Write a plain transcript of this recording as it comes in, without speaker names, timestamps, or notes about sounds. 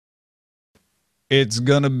It's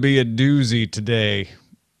gonna be a doozy today.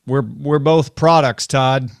 We're both products,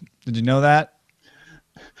 Todd. Did you know that?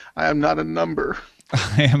 I am not a number.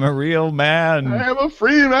 I am a real man. I am a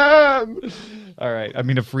free man. All right. I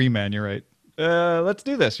mean, a free man. You're right. Let's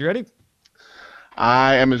do this. You ready?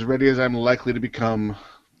 I am as ready as I'm likely to become.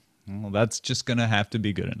 Well, that's just gonna have to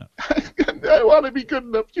be good enough. I want to be good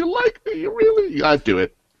enough. You like me, you really? I'd do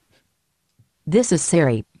it. This is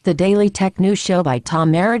Siri. The Daily Tech News Show by Tom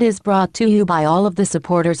Merritt is brought to you by all of the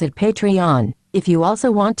supporters at Patreon. If you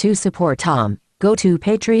also want to support Tom, go to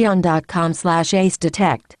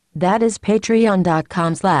patreon.com/acedetect. That is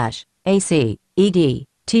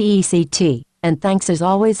patreon.com/ACEDTECT. And thanks as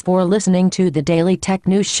always for listening to the Daily Tech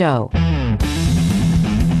News Show.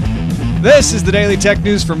 This is the Daily Tech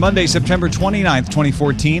News for Monday, September 29th,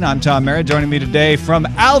 2014. I'm Tom Merritt. Joining me today from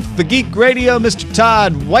Alpha Geek Radio, Mr.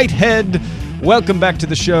 Todd Whitehead. Welcome back to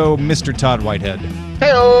the show, Mr. Todd Whitehead.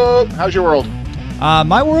 Hey-o! How's your world?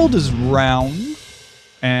 My world is round,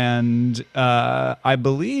 and I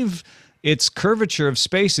believe its curvature of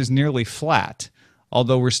space is nearly flat,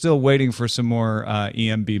 although we're still waiting for some more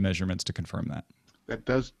EMB measurements to confirm that. That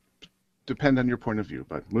does depend on your point of view,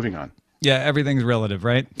 but moving on. Yeah, everything's relative,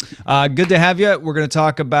 right? Good to have you. We're going to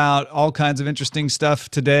talk about all kinds of interesting stuff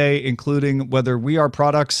today, including whether we are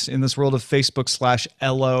products in this world of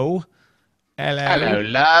Facebook/LO. Hello,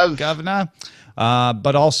 love. Governor.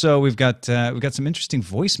 But also we've got some interesting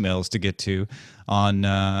voicemails to get to on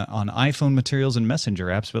iPhone materials and Messenger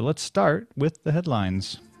apps. But let's start with the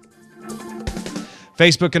headlines.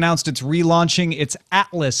 Facebook announced it's relaunching its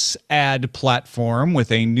Atlas ad platform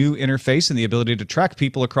with a new interface and the ability to track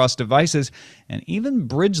people across devices and even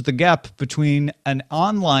bridge the gap between an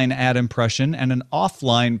online ad impression and an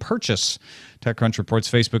offline purchase. TechCrunch reports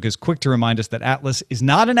Facebook is quick to remind us that Atlas is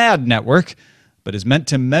not an ad network, but is meant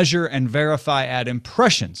to measure and verify ad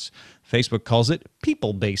impressions. Facebook calls it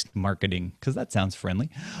people-based marketing, because that sounds friendly.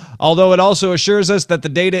 Although it also assures us that the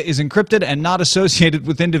data is encrypted and not associated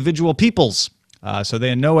with individual peoples. So they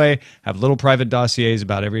in no way have little private dossiers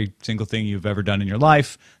about every single thing you've ever done in your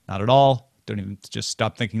life. Not at all. Don't even just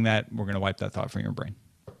stop thinking that. We're going to wipe that thought from your brain.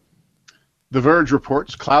 The Verge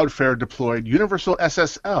reports Cloudflare deployed Universal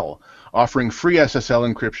SSL, offering free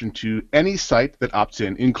SSL encryption to any site that opts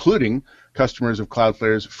in, including customers of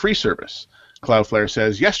Cloudflare's free service. Cloudflare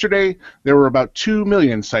says yesterday there were about 2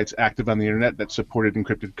 million sites active on the internet that supported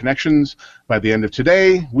encrypted connections. By the end of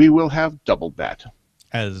today, we will have doubled that.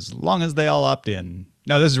 As long as they all opt in.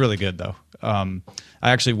 No, this is really good, though. I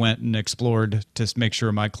actually went and explored to make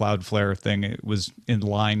sure my Cloudflare thing was in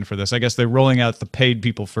line for this. I guess they're rolling out the paid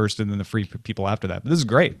people first and then the free people after that. But this is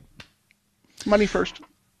great. Money first.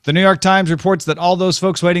 The New York Times reports that all those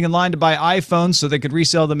folks waiting in line to buy iPhones so they could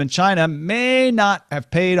resell them in China may not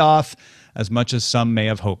have paid off as much as some may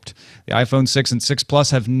have hoped. The iPhone 6 and 6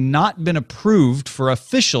 Plus have not been approved for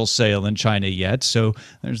official sale in China yet, so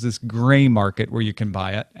there's this gray market where you can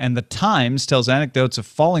buy it. And the Times tells anecdotes of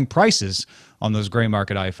falling prices on those gray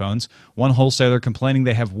market iPhones. One wholesaler complaining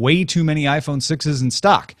they have way too many iPhone 6s in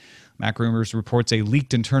stock. MacRumors reports a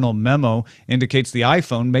leaked internal memo indicates the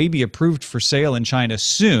iPhone may be approved for sale in China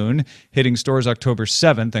soon, hitting stores October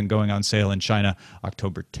 7th and going on sale in China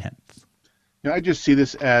October 10th. I just see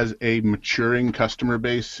this as a maturing customer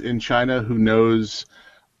base in China who knows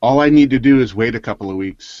all I need to do is wait a couple of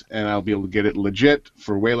weeks and I'll be able to get it legit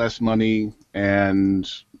for way less money, and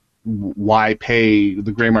why pay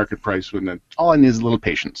the gray market price when all I need is a little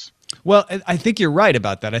patience. Well, I think you're right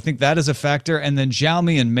about that. I think that is a factor. And then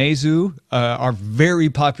Xiaomi and Meizu are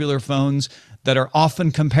very popular phones that are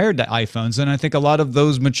often compared to iPhones. And I think a lot of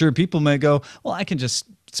those mature people may go, well, I can just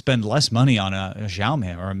spend less money on a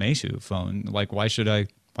Xiaomi or a Meizu phone. Like, why should I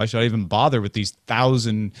even bother with these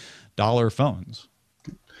 $1,000 phones?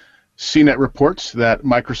 CNET reports that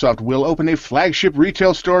Microsoft will open a flagship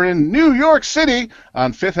retail store in New York City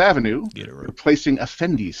on Fifth Avenue, replacing a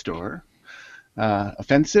Fendi store.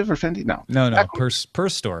 Offensive or Fendi? No. No. Purse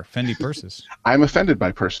store. Fendi purses. I'm offended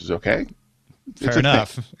by purses, okay? Fair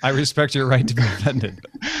enough. I respect your right to be offended.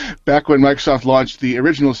 Back when Microsoft launched the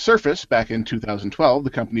original Surface back in 2012, the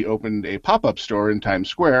company opened a pop-up store in Times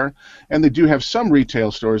Square, and they do have some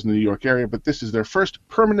retail stores in the New York area, but this is their first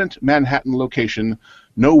permanent Manhattan location.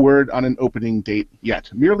 No word on an opening date yet.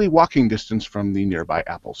 Merely walking distance from the nearby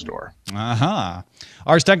Apple store.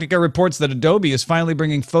 Ars Technica reports that Adobe is finally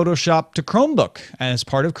bringing Photoshop to Chromebook as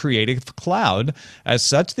part of Creative Cloud. As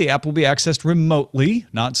such, the app will be accessed remotely,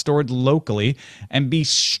 not stored locally, and be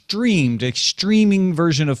streamed, a streaming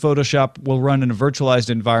version of Photoshop will run in a virtualized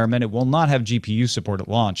environment. It will not have GPU support at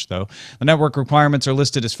launch, though. The network requirements are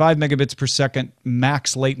listed as 5 megabits per second,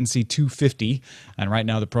 max latency 250, and right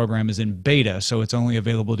now the program is in beta, so it's only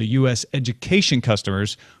available to U.S. education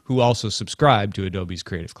customers who also subscribe to Adobe's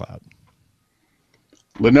Creative Cloud.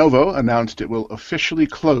 Lenovo announced it will officially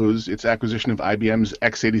close its acquisition of IBM's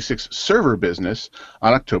x86 server business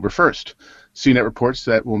on October 1st. CNET reports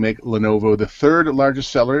that will make Lenovo the third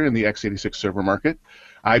largest seller in the x86 server market.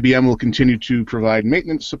 IBM will continue to provide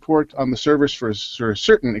maintenance support on the servers for a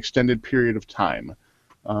certain extended period of time.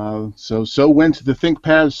 So went the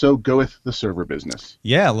ThinkPad, so goeth the server business.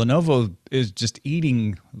 Yeah, Lenovo is just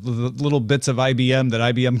eating little bits of IBM that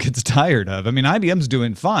IBM gets tired of. I mean, IBM's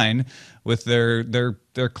doing fine with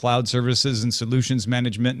their cloud services and solutions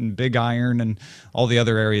management and Big Iron and all the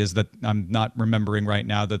other areas that I'm not remembering right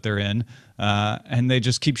now that they're in. And they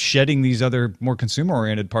just keep shedding these other more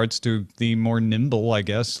consumer-oriented parts to the more nimble, I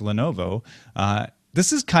guess, Lenovo.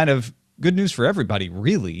 This is kind of good news for everybody,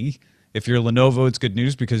 really. If you're Lenovo, it's good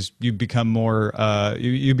news because you become more,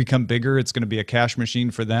 you become bigger. It's going to be a cash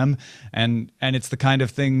machine for them, and it's the kind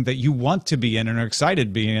of thing that you want to be in and are excited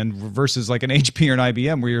to be in, versus like an HP or an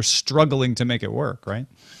IBM where you're struggling to make it work, right?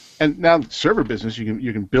 And now server business,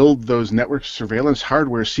 you can build those network surveillance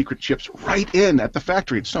hardware secret chips right in at the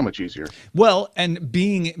factory. It's so much easier. Well, and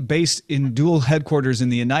being based in dual headquarters in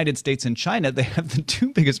the United States and China, they have the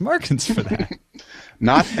two biggest markets for that.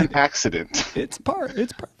 Not an accident. It's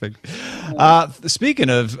perfect. Speaking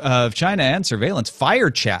of China and surveillance,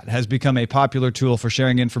 FireChat has become a popular tool for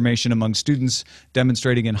sharing information among students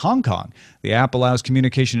demonstrating in Hong Kong. The app allows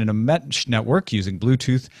communication in a mesh network using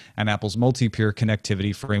Bluetooth and Apple's multi-peer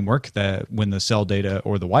connectivity framework when the cell data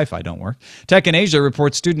or the Wi-Fi don't work. Tech in Asia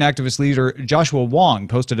reports student activist leader Joshua Wong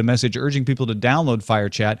posted a message urging people to download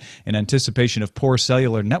FireChat in anticipation of poor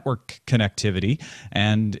cellular network connectivity,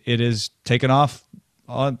 and it is taken off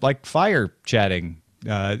like fire chatting.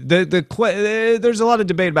 There's a lot of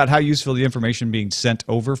debate about how useful the information being sent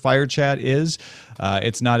over FireChat is.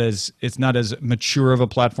 It's not as mature of a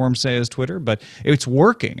platform, say, as Twitter, but it's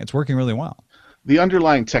working. It's working really well. The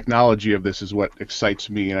underlying technology of this is what excites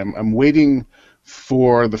me, and I'm waiting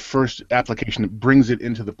for the first application that brings it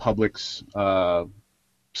into the public's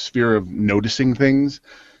sphere of noticing things.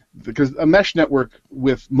 Because a mesh network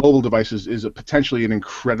with mobile devices is potentially an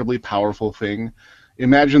incredibly powerful thing.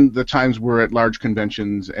 Imagine the times we're at large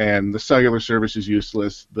conventions and the cellular service is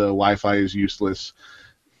useless, the Wi-Fi is useless.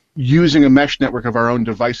 Using a mesh network of our own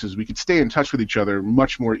devices, we could stay in touch with each other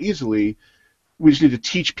much more easily. We just need to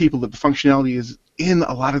teach people that the functionality is in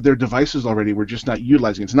a lot of their devices already. We're just not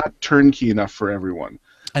utilizing it. It's not turnkey enough for everyone.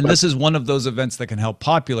 And this is one of those events that can help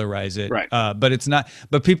popularize it. Right. But it's not.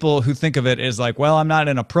 But people who think of it as like, well, I'm not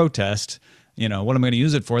in a protest. You know, what am I going to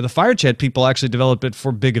use it for? The FireChat people actually developed it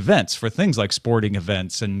for big events, for things like sporting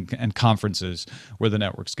events and conferences where the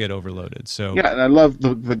networks get overloaded. So yeah, and I love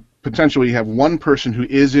the potential. You have one person who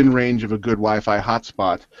is in range of a good Wi-Fi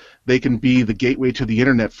hotspot. They can be the gateway to the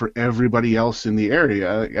internet for everybody else in the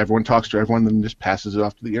area. Everyone talks to everyone, then just passes it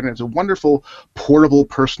off to the internet. It's a wonderful, portable,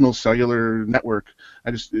 personal cellular network.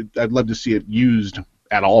 I'd love to see it used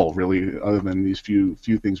at all, really, other than these few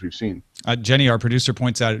things we've seen. Jenny, our producer,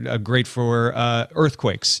 points out great for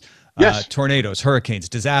earthquakes, yes. Tornadoes, hurricanes,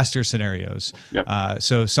 disaster scenarios. Yep.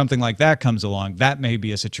 So something like that comes along. That may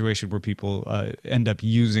be a situation where people end up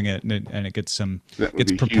using it, and it gets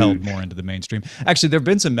propelled huge. more into the mainstream. Actually, there have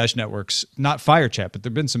been some mesh networks, not FireChat, but there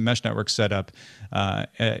have been some mesh networks set up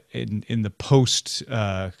in the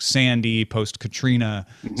post-Sandy, post-Katrina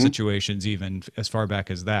situations, even as far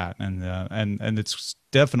back as that, and it's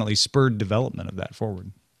definitely spurred development of that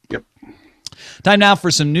forward. Yep. Time now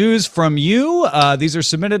for some news from you. These are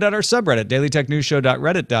submitted at our subreddit,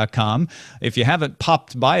 dailytechnewsshow.reddit.com. If you haven't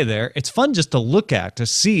popped by there, it's fun just to look at, to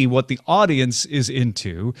see what the audience is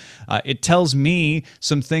into. It tells me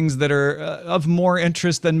some things that are of more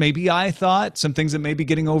interest than maybe I thought, some things that may be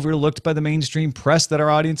getting overlooked by the mainstream press that our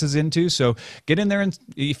audience is into. So get in there, and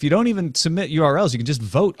if you don't even submit URLs, you can just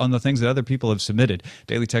vote on the things that other people have submitted.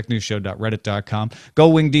 dailytechnewsshow.reddit.com.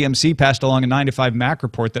 Goldwing DMC passed along a 9 to 5 Mac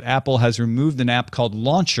report that Apple has removed an app called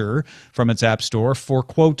Launcher from its app store for,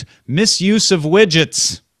 quote, misuse of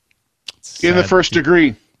widgets. In the first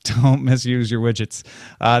degree. Don't misuse your widgets.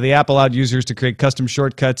 The app allowed users to create custom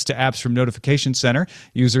shortcuts to apps from Notification Center.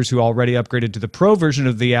 Users who already upgraded to the Pro version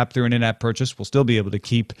of the app through an in-app purchase will still be able to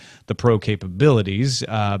keep the Pro capabilities,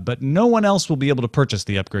 but no one else will be able to purchase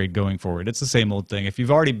the upgrade going forward. It's the same old thing. If you've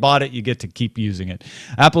already bought it, you get to keep using it.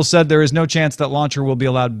 Apple said there is no chance that Launcher will be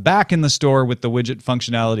allowed back in the store with the widget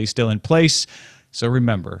functionality still in place. So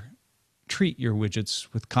remember, treat your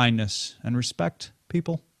widgets with kindness and respect,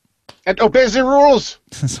 people. And obey the rules.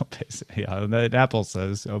 So yeah, that Apple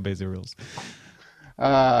says obey the rules.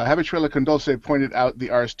 Habituella Condolce pointed out the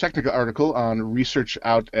Ars Technica article on research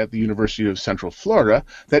out at the University of Central Florida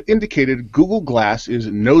that indicated Google Glass is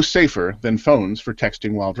no safer than phones for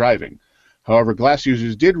texting while driving. However, Glass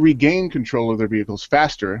users did regain control of their vehicles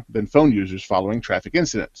faster than phone users following traffic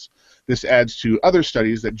incidents. This adds to other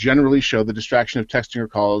studies that generally show the distraction of texting or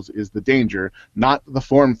calls is the danger, not the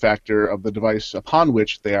form factor of the device upon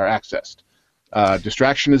which they are accessed.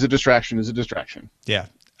 Distraction is a distraction is a distraction. Yeah.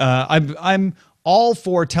 I'm all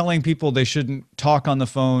for telling people they shouldn't talk on the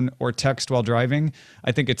phone or text while driving.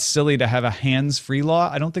 I think it's silly to have a hands-free law.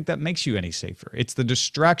 I don't think that makes you any safer. It's the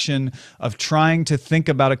distraction of trying to think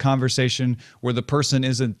about a conversation where the person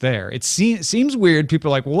isn't there. It seems weird. People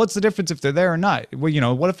are like, well, what's the difference if they're there or not?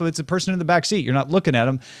 Well, what if it's a person in the back seat? You're not looking at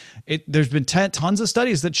them. There's been tons of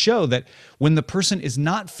studies that show that when the person is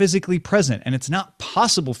not physically present and it's not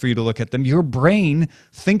possible for you to look at them, your brain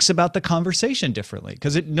thinks about the conversation differently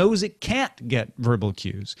because it knows it can't get verbal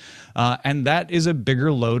cues. And that is a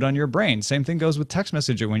bigger load on your brain. Same thing goes with text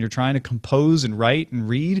messaging. When you're trying to compose and write and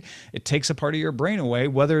read, it takes a part of your brain away,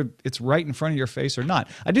 whether it's right in front of your face or not.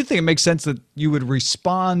 I do think it makes sense that you would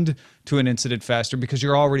respond to an incident faster because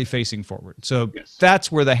you're already facing forward. So yes, that's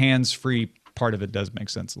where the hands-free part of it does make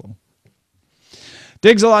sense a little.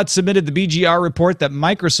 Digsalot submitted the BGR report that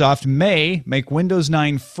Microsoft may make Windows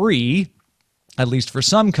 9 free, at least for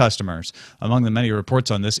some customers. Among the many reports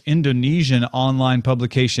on this, Indonesian online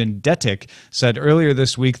publication Detik said earlier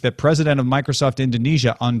this week that President of Microsoft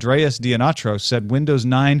Indonesia, Andreas Dianatro, said Windows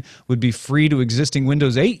 9 would be free to existing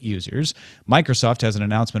Windows 8 users. Microsoft has an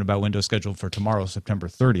announcement about Windows scheduled for tomorrow, September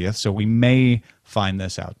 30th, so we may find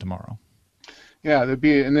this out tomorrow. Yeah, that'd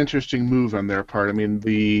be an interesting move on their part. I mean,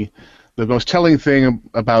 the most telling thing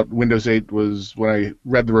about Windows 8 was when I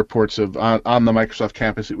read the reports of on the Microsoft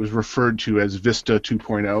campus, it was referred to as Vista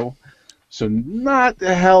 2.0. So not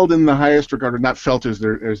held in the highest regard, or not felt as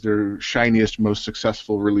their shiniest, most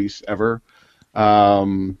successful release ever.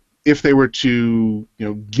 If they were to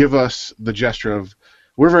give us the gesture of,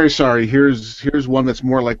 we're very sorry, here's one that's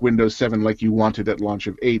more like Windows 7, like you wanted at launch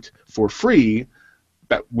of 8 for free,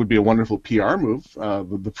 that would be a wonderful PR move.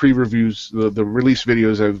 The pre-reviews, the release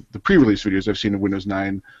videos, the pre-release videos I've seen of Windows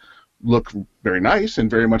 9 look very nice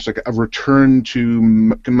and very much like a return to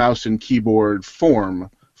mouse and keyboard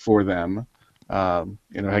form for them. I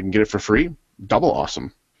can get it for free. Double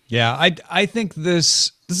awesome. Yeah, I think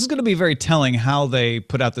this is going to be very telling how they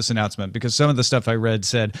put out this announcement, because some of the stuff I read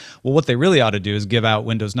said, well, what they really ought to do is give out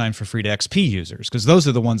Windows 9 for free to XP users, because those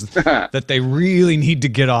are the ones that they really need to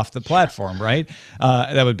get off the platform, right?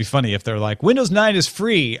 That would be funny if they're like, Windows 9 is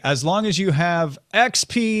free as long as you have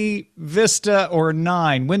XP, Vista, or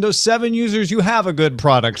 9. Windows 7 users, you have a good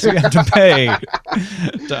product, so you have to pay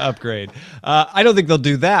to upgrade. I don't think they'll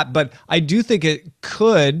do that, but I do think it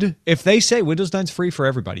could, if they say Windows 9 is free for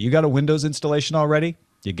everybody. You got a Windows installation already?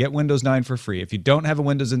 You get Windows 9 for free. If you don't have a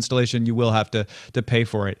Windows installation, you will have to pay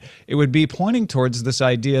for it. It would be pointing towards this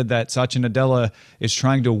idea that Satya Nadella is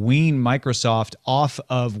trying to wean Microsoft off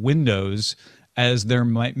of Windows as their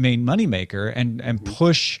main moneymaker and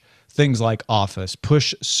push things like Office,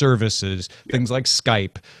 push services, things like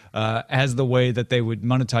Skype as the way that they would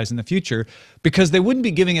monetize in the future, because they wouldn't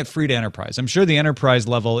be giving it free to enterprise. I'm sure the enterprise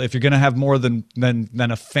level, if you're going to have more than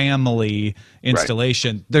a family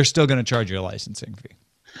installation, they're still going to charge you a licensing fee.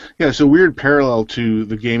 Yeah, it's a weird parallel to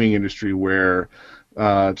the gaming industry where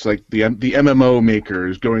it's like the MMO maker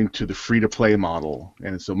is going to the free-to-play model,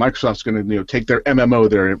 and so Microsoft's going to take their MMO,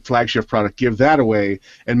 their flagship product, give that away,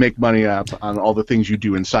 and make money up on all the things you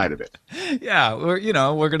do inside of it. Yeah,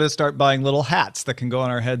 we're going to start buying little hats that can go on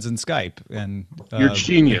our heads in Skype, and you're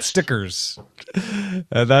genius. Stickers.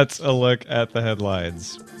 That's a look at the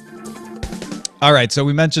headlines. All right, so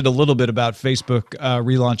we mentioned a little bit about Facebook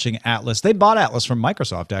relaunching Atlas. They bought Atlas from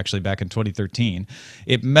Microsoft, actually, back in 2013.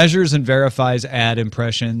 It measures and verifies ad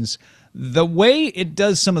impressions. The way it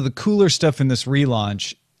does some of the cooler stuff in this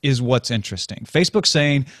relaunch is what's interesting. Facebook's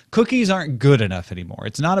saying cookies aren't good enough anymore.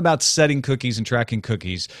 It's not about setting cookies and tracking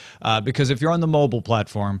cookies, because if you're on the mobile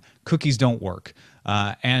platform, cookies don't work.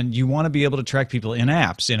 And you want to be able to track people in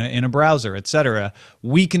apps, in a browser, etc.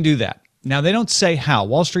 We can do that. Now, they don't say how.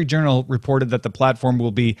 Wall Street Journal reported that the platform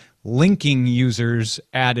will be linking users'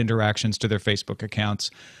 ad interactions to their Facebook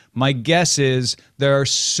accounts. My guess is there are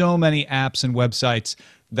so many apps and websites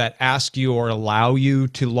that ask you or allow you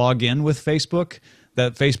to log in with Facebook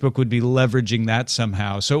that Facebook would be leveraging that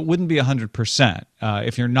somehow. So it wouldn't be 100%.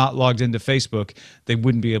 If you're not logged into Facebook, they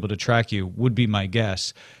wouldn't be able to track you, would be my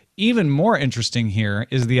guess. Even more interesting here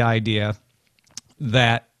is the idea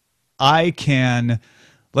that I can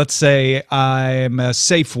let's say I'm a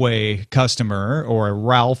Safeway customer or a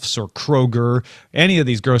Ralph's or Kroger, any of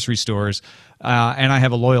these grocery stores, and I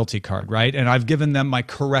have a loyalty card, right? And I've given them my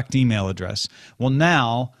correct email address. Well,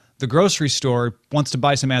 now the grocery store wants to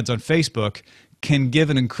buy some ads on Facebook, can give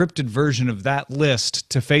an encrypted version of that list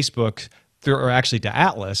to Facebook, or actually to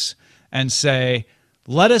Atlas, and say,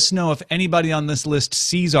 let us know if anybody on this list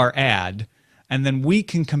sees our ad, and then we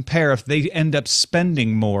can compare if they end up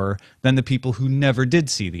spending more than the people who never did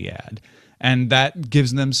see the ad. And that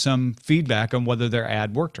gives them some feedback on whether their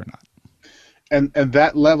ad worked or not. And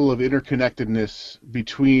that level of interconnectedness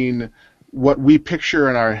between what we picture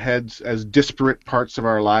in our heads as disparate parts of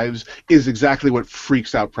our lives is exactly what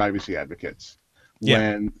freaks out privacy advocates. Yeah.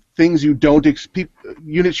 When things you don't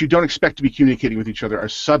units you don't expect to be communicating with each other are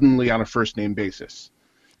suddenly on a first name basis.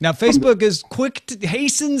 Now, Facebook is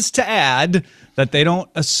hastens to add that they don't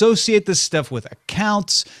associate this stuff with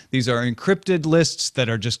accounts. These are encrypted lists that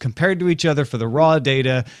are just compared to each other for the raw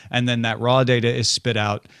data, and then that raw data is spit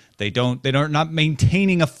out. They're not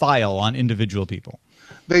maintaining a file on individual people.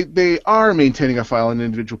 They are maintaining a file on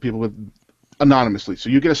individual people anonymously. So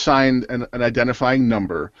you get assigned an identifying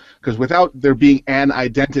number, because without there being an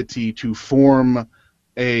identity to form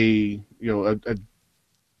a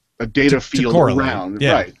data field around,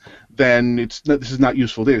 yeah. Right? Then this is not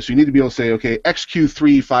useful data. So you need to be able to say, okay,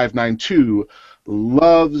 XQ3592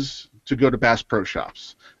 loves to go to Bass Pro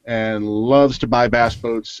Shops and loves to buy bass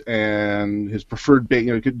boats, and his preferred bait.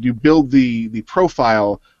 You build the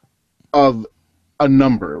profile of a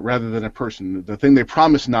number rather than a person. The thing they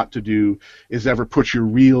promise not to do is ever put your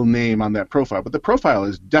real name on that profile. But the profile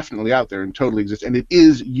is definitely out there and totally exists, and it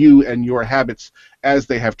is you and your habits as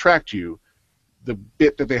they have tracked you. The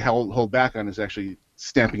bit that they hold back on is actually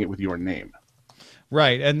stamping it with your name.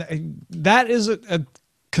 Right, and that is a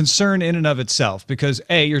concern in and of itself, because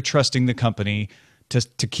A, you're trusting the company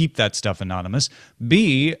to keep that stuff anonymous.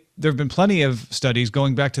 B, there have been plenty of studies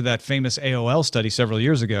going back to that famous AOL study several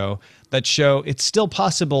years ago that show it's still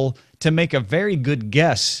possible to make a very good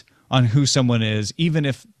guess on who someone is, even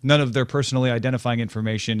if none of their personally identifying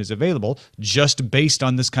information is available, just based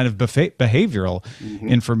on this kind of behavioral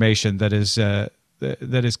information that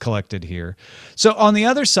is collected here. So on the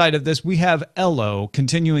other side of this, we have Ello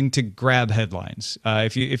continuing to grab headlines.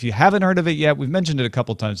 If you haven't heard of it yet, we've mentioned it a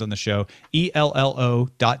couple times on the show,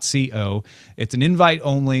 ELLO.co. It's an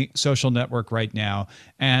invite-only social network right now,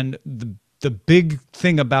 and the big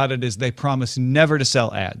thing about it is they promise never to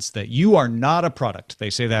sell ads, that you are not a product. They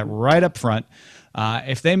say that right up front.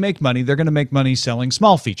 If they make money, they're going to make money selling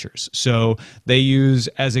small features. So they use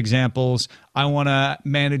as examples, I want to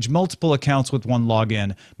manage multiple accounts with one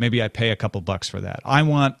login. Maybe I pay a couple bucks for that. I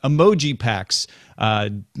want emoji packs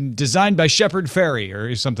designed by Shepard Fairey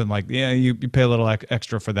or something like that. Yeah, you pay a little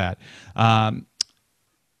extra for that.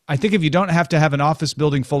 I think if you don't have to have an office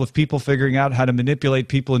building full of people figuring out how to manipulate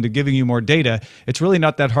people into giving you more data, it's really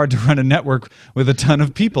not that hard to run a network with a ton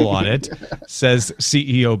of people on it, says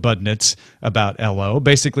CEO Budnitz about Ello.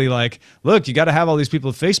 Basically like, look, you got to have all these people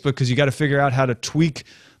at Facebook because you got to figure out how to tweak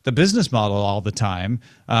the business model all the time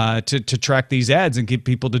to track these ads and get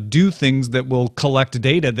people to do things that will collect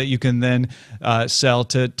data that you can then sell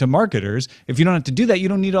to marketers. If you don't have to do that, you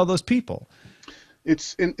don't need all those people.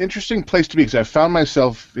 It's an interesting place to be, because I've found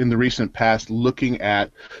myself in the recent past looking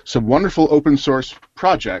at some wonderful open source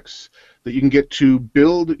projects that you can get to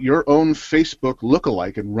build your own Facebook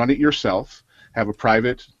lookalike and run it yourself, have a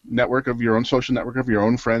private network of your own, social network of your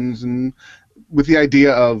own friends, and with the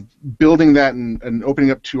idea of building that and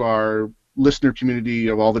opening up to our listener community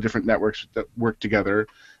of all the different networks that work together,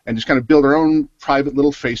 and just kind of build our own private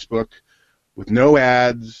little Facebook with no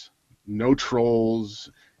ads, no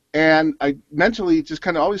trolls. And I mentally just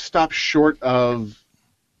kind of always stop short of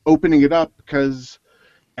opening it up because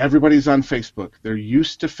everybody's on Facebook. They're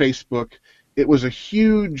used to Facebook. It was a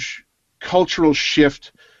huge cultural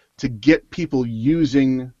shift to get people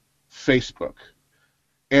using Facebook.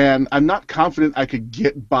 And I'm not confident I could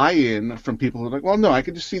get buy-in from people who are like, well, no, I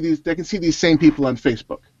can just see these. I can see these same people on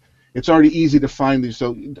Facebook. It's already easy to find these.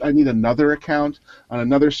 So I need another account on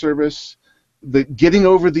another service. Getting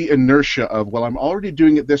over the inertia of, well, I'm already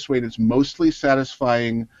doing it this way, and it's mostly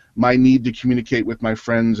satisfying my need to communicate with my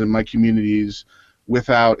friends and my communities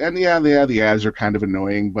without, and the ads are kind of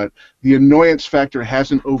annoying, but the annoyance factor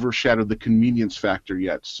hasn't overshadowed the convenience factor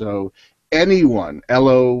yet. So anyone,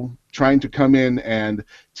 Ello, trying to come in and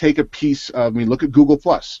take a piece of, look at Google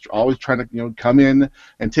Plus, always trying to come in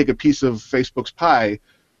and take a piece of Facebook's pie.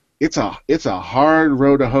 It's a hard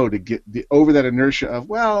road to hoe to get over that inertia of,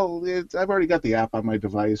 well, I've already got the app on my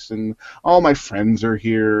device and all my friends are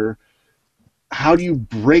here. How do you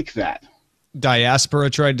break that? Diaspora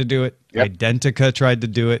tried to do it. Yep. Identica tried to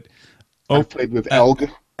do it. I've played with Elg.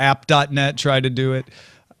 App.net tried to do it.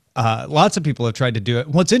 Lots of people have tried to do it.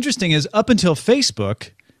 What's interesting is up until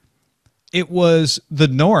Facebook, it was the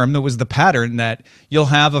norm. It was the pattern that you'll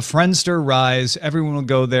have a Friendster rise. Everyone will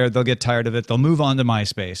go there. They'll get tired of it. They'll move on to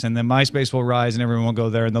MySpace. And then MySpace will rise and everyone will go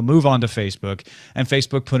there and they'll move on to Facebook. And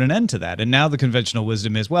Facebook put an end to that. And now the conventional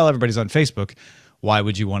wisdom is, well, everybody's on Facebook. Why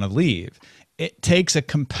would you want to leave? It takes a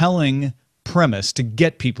compelling premise to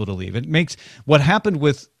get people to leave. It makes what happened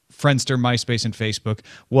with Friendster, MySpace, and Facebook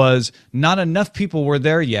was not enough people were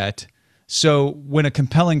there yet. So when a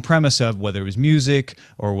compelling premise of whether it was music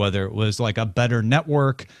or whether it was like a better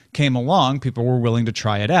network came along, people were willing to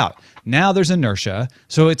try it out. Now there's inertia.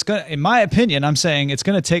 So it's going to, in my opinion, I'm saying it's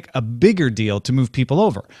going to take a bigger deal to move people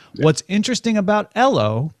over. Yeah. What's interesting about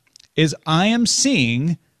Ello is I am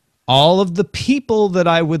seeing all of the people that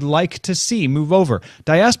I would like to see move over.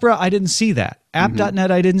 Diaspora, I didn't see that.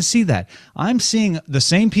 App.net, I didn't see that. I'm seeing the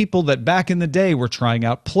same people that back in the day were trying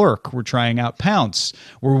out Plurk, were trying out Pounce,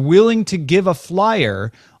 were willing to give a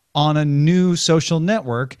flyer on a new social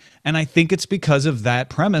network. And I think it's because of that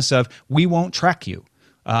premise of we won't track you.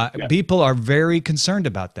 People are very concerned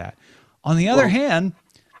about that. On the other hand,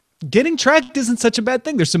 getting tracked isn't such a bad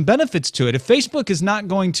thing. There's some benefits to it. If Facebook is not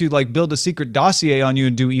going to like build a secret dossier on you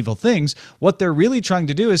and do evil things, what they're really trying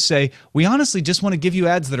to do is say, we honestly just want to give you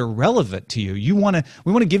ads that are relevant to you. We want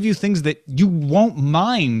to give you things that you won't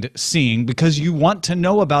mind seeing because you want to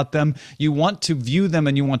know about them, you want to view them,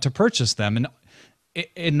 and you want to purchase them. And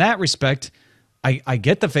in that respect, I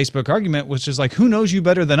get the Facebook argument, which is like, who knows you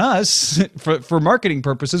better than us for marketing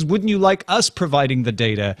purposes? Wouldn't you like us providing the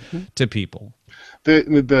data to people?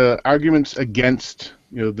 The arguments against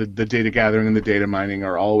the data gathering and the data mining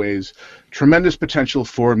are always tremendous potential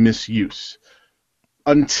for misuse.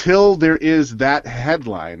 Until there is that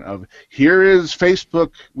headline of here is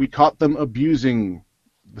Facebook, we caught them abusing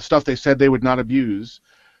the stuff they said they would not abuse,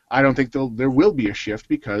 I don't think there will be a shift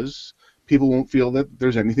because people won't feel that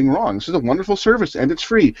there's anything wrong. This is a wonderful service, and it's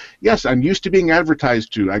free. Yes, I'm used to being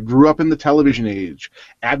advertised to. I grew up in the television age.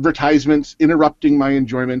 Advertisements interrupting my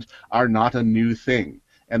enjoyment are not a new thing,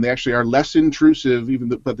 and they actually are less intrusive,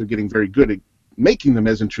 but they're getting very good at making them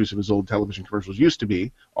as intrusive as old television commercials used to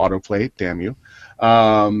be. Autoplay, damn you.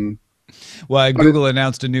 Google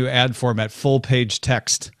announced a new ad format, full-page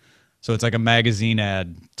text. So it's like a magazine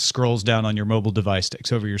ad, scrolls down on your mobile device,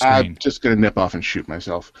 takes over your screen. I'm just going to nip off and shoot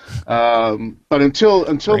myself. But until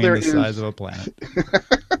there is... the size of a planet.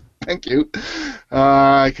 Thank you.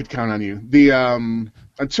 I could count on you.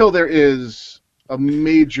 Until there is a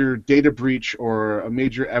major data breach or a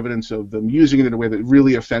major evidence of them using it in a way that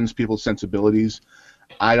really offends people's sensibilities,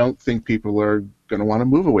 I don't think people are going to want to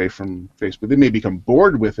move away from Facebook. They may become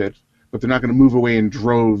bored with it, but they're not going to move away in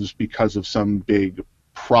droves because of some big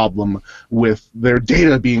problem with their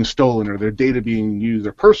data being stolen or their data being used,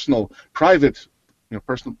 their personal, private,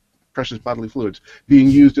 personal, precious bodily fluids being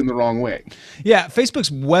used in the wrong way. Yeah,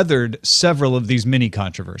 Facebook's weathered several of these mini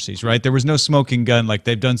controversies, right? There was no smoking gun, like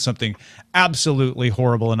they've done something absolutely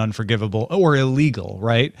horrible and unforgivable or illegal,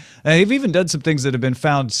 right? They've even done some things that have been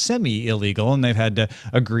found semi-illegal, and they've had to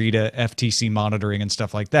agree to FTC monitoring and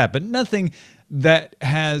stuff like that, but nothing that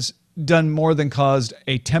has done more than caused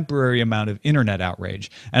a temporary amount of internet outrage.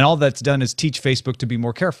 And all that's done is teach Facebook to be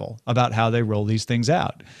more careful about how they roll these things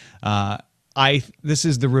out. This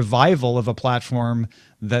is the revival of a platform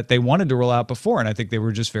that they wanted to roll out before, and I think they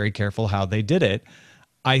were just very careful how they did it.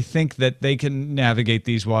 I think that they can navigate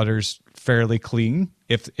these waters fairly clean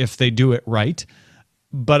if they do it right.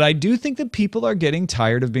 But I do think that people are getting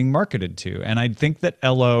tired of being marketed to, and I think that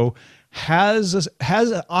LO has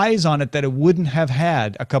eyes on it that it wouldn't have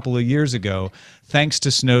had a couple of years ago, thanks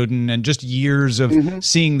to Snowden and just years of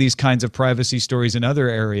seeing these kinds of privacy stories in other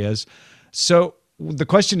areas. So the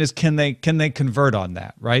question is, can they convert on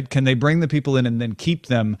that, right? Can they bring the people in and then keep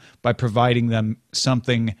them by providing them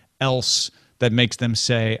something else that makes them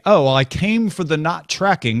say, oh, well, I came for the not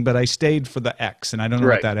tracking, but I stayed for the X, and I don't know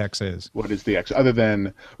what that X is. What is the X? Other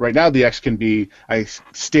than right now, the X can be, I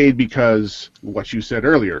stayed because what you said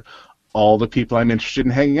earlier, all the people I'm interested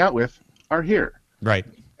in hanging out with are here. Right.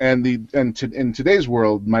 And in today's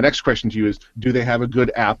world, my next question to you is, do they have a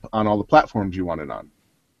good app on all the platforms you want it on?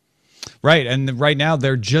 Right. And right now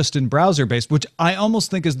they're just in browser-based, which I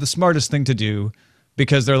almost think is the smartest thing to do,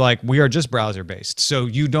 because they're like, we are just browser-based. So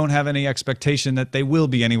you don't have any expectation that they will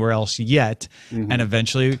be anywhere else yet. And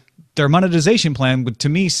eventually their monetization plan would, to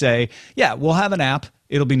me, say, yeah, we'll have an app.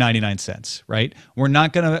 it'll be 99 cents, right? We're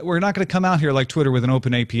not gonna come out here like Twitter with an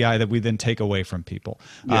open API that we then take away from people.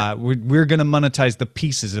 Yeah. We're gonna monetize the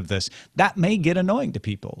pieces of this. That may get annoying to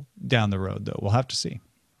people down the road, though. We'll have to see.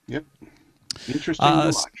 Yep. Interesting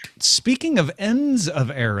to watch. Speaking of ends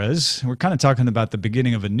of eras, we're kind of talking about the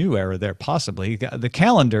beginning of a new era there, possibly. The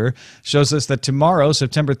calendar shows us that tomorrow,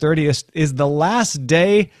 September 30th, is the last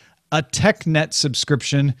day a TechNet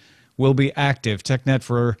subscription will be active. TechNet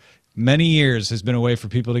for many years has been a way for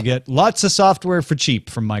people to get lots of software for cheap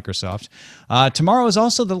from Microsoft. Tomorrow is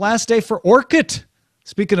also the last day for Orkut.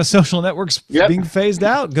 Speaking of social networks being phased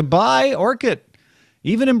out, goodbye, Orkut.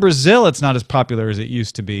 Even in Brazil, it's not as popular as it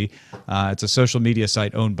used to be. It's a social media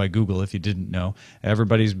site owned by Google, if you didn't know.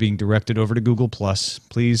 Everybody's being directed over to Google+.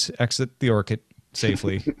 Please exit the Orkut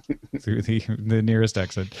safely through the nearest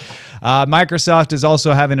exit. Microsoft is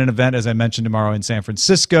also having an event, as I mentioned, tomorrow in San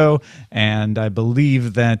Francisco, and I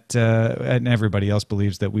believe that, and everybody else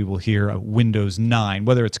believes that we will hear Windows 9.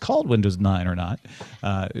 Whether it's called Windows 9 or not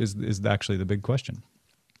is actually the big question.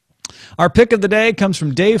 Our pick of the day comes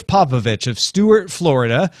from Dave Popovich of Stuart,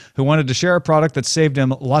 Florida, who wanted to share a product that saved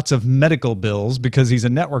him lots of medical bills because he's a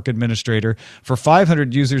network administrator for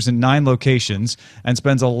 500 users in 9 locations and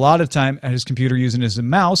spends a lot of time at his computer using his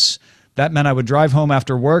mouse. That meant I would drive home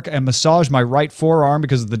after work and massage my right forearm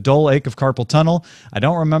because of the dull ache of carpal tunnel. I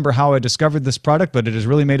don't remember how I discovered this product, but it has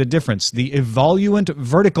really made a difference. The Evoluent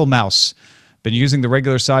Vertical Mouse. Been using the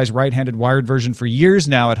regular size right-handed wired version for years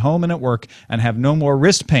now at home and at work and have no more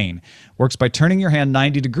wrist pain. Works by turning your hand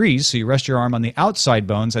 90 degrees so you rest your arm on the outside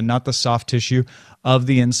bones and not the soft tissue of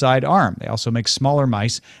the inside arm. They also make smaller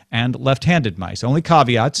mice and left-handed mice. Only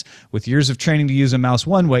caveats: with years of training to use a mouse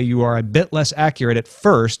one way, you are a bit less accurate at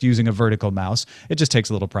first using a vertical mouse. It just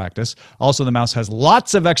takes a little practice. Also, the mouse has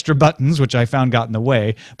lots of extra buttons, which I found got in the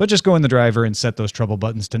way, but just go in the driver and set those trouble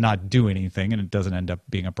buttons to not do anything, and it doesn't end up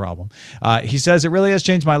being a problem. He says, it really has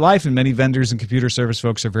changed my life, and many vendors and computer service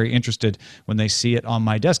folks are very interested when they see it on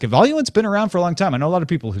my desk. Evoluent's been around for a long time. I know a lot of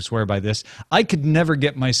people who swear by this. I could never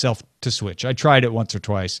get myself to switch. I tried it once or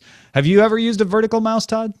twice. Have you ever used a vertical mouse,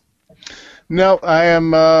 Todd? No, I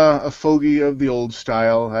am a fogey of the old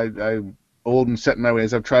style. I'm old and set in my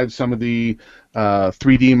ways. I've tried some of the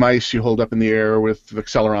 3D mice you hold up in the air with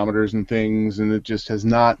accelerometers and things, and it just has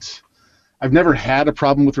not... I've never had a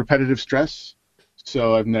problem with repetitive stress,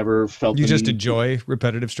 so I've never felt... You just enjoy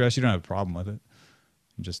repetitive stress? You don't have a problem with it?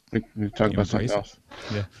 You just... You're talking about something else.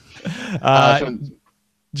 Yeah.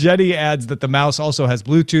 Jetty adds that the mouse also has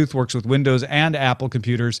Bluetooth, works with Windows and Apple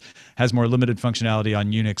computers, has more limited functionality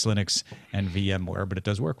on Unix, Linux, and VMware, but it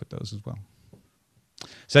does work with those as well.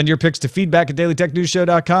 Send your picks to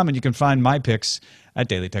feedback@dailytechnewsshow.com, and you can find my picks at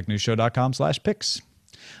dailytechnewsshow.com/picks.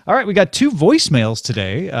 All right, we got 2 voicemails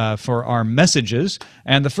today for our messages,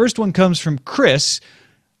 and the first one comes from Chris.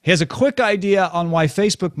 He has a quick idea on why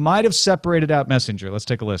Facebook might have separated out Messenger. Let's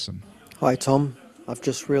take a listen. Hi Tom, I've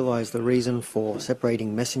just realised the reason for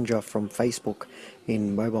separating Messenger from Facebook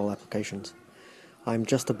in mobile applications. I'm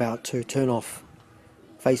just about to turn off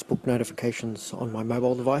Facebook notifications on my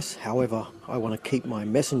mobile device. However, I want to keep my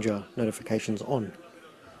Messenger notifications on.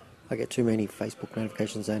 I get too many Facebook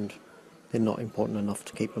notifications and they're not important enough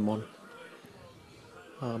to keep them on.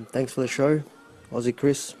 Thanks for the show. Aussie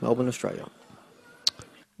Chris, Melbourne, Australia.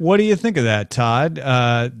 What do you think of that, Todd?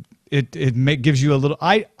 It gives you a little...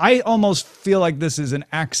 I almost feel like this is an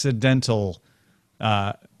accidental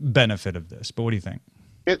benefit of this, but what do you think?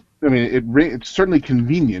 It's certainly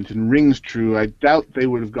convenient and rings true. I doubt they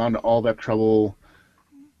would have gone to all that trouble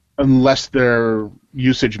unless their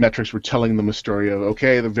usage metrics were telling them a story of,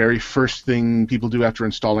 okay, the very first thing people do after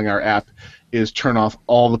installing our app is turn off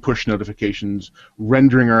all the push notifications,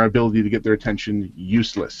 rendering our ability to get their attention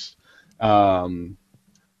useless.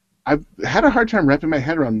 I've had a hard time wrapping my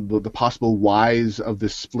head around the possible whys of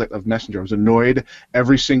this split of Messenger. I was annoyed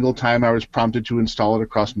every single time I was prompted to install it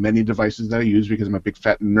across many devices that I use because I'm a big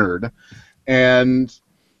fat nerd, and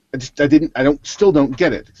I still don't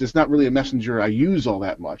get it because it's not really a messenger I use all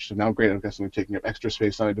that much. So now, great, I guess I'm taking up extra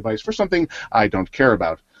space on a device for something I don't care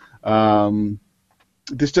about.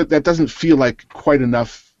 That doesn't feel like quite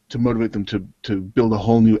enough to motivate them to build a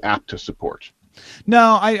whole new app to support.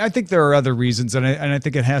 No, I think there are other reasons, and I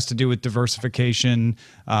think it has to do with diversification.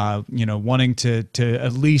 Wanting to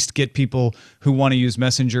at least get people who want to use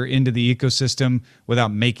Messenger into the ecosystem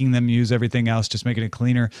without making them use everything else, just making it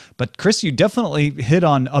cleaner. But Chris, you definitely hit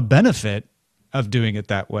on a benefit of doing it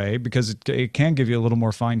that way because it can give you a little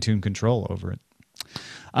more fine-tuned control over it.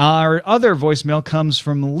 Our other voicemail comes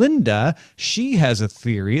from Linda. She has a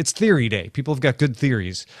theory. It's Theory Day. People have got good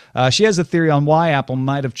theories. She has a theory on why Apple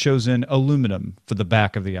might have chosen aluminum for the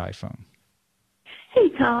back of the iPhone. Hey,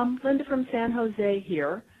 Tom. Linda from San Jose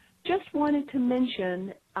here. Just wanted to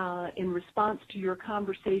mention, in response to your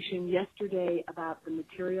conversation yesterday about the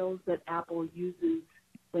materials that Apple uses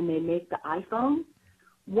when they make the iPhone,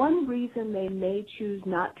 one reason they may choose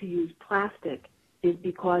not to use plastic is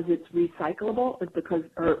because it's recyclable,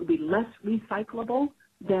 or it would be less recyclable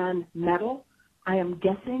than metal. I am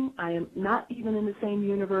guessing. I am not even in the same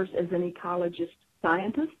universe as an ecologist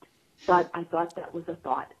scientist, but I thought that was a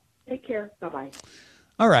thought. Take care. Bye-bye.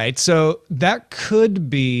 All right. So that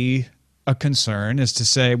could be a concern, is to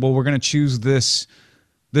say, well, we're going to choose this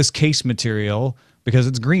case material because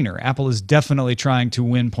it's greener. Apple is definitely trying to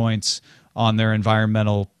win points on their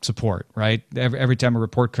environmental support, right? Every time a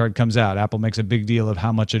report card comes out, Apple makes a big deal of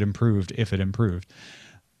how much it improved, if it improved.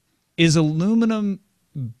 Is aluminum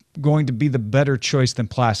going to be the better choice than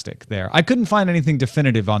plastic there? I couldn't find anything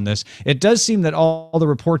definitive on this. It does seem that all the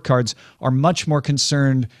report cards are much more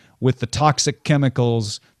concerned with the toxic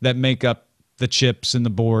chemicals that make up the chips and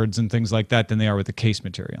the boards and things like that than they are with the case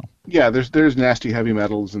material. Yeah, there's nasty heavy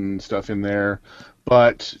metals and stuff in there,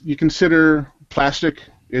 but you consider plastic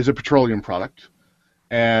is a petroleum product,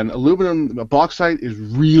 and aluminum, bauxite, is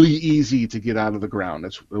really easy to get out of the ground.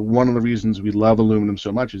 That's one of the reasons we love aluminum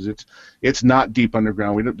so much. Is it's not deep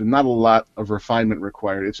underground. There's not a lot of refinement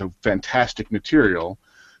required. It's a fantastic material.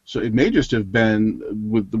 So it may just have been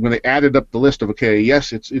when they added up the list of, okay,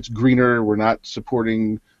 yes, it's greener. We're not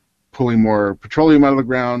supporting pulling more petroleum out of the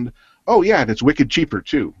ground. Oh yeah, and it's wicked cheaper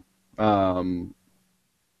too. Yeah,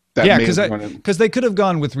 because they could have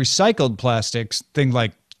gone with recycled plastics, thing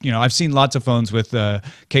like, I've seen lots of phones with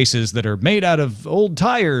cases that are made out of old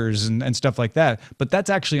tires and stuff like that, but that's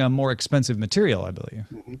actually a more expensive material, I believe.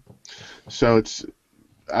 Mm-hmm. So it's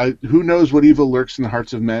who knows what evil lurks in the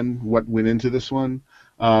hearts of men. What went into this one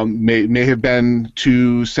may have been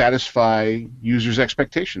to satisfy users'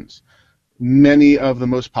 expectations. Many of the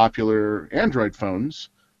most popular Android phones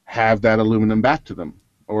have that aluminum back to them,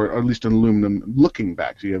 or at least an aluminum looking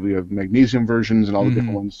back. So we have magnesium versions and all the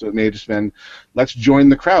different ones. So it may have just been, let's join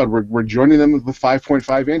the crowd. We're joining them with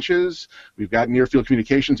 5.5 inches. We've got near field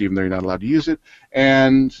communications, even though you're not allowed to use it.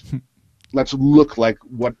 And let's look like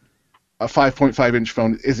what a 5.5 inch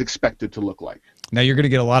phone is expected to look like. Now you're going to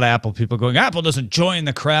get a lot of Apple people going, Apple doesn't join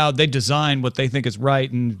the crowd. They design what they think is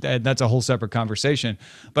right, and that's a whole separate conversation.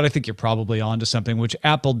 But I think you're probably onto something, which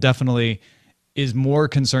Apple definitely is more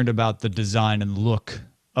concerned about the design and look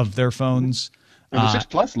of their phones. And the 6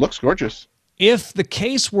 Plus looks gorgeous. If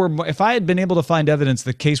I had been able to find evidence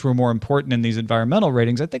the case were more important in these environmental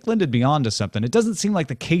ratings, I think Linda'd be on to something. It doesn't seem like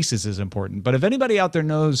the case is as important. But if anybody out there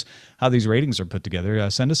knows how these ratings are put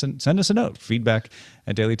together, send us a note.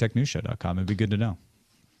 feedback@dailytechnewsshow.com. It'd be good to know.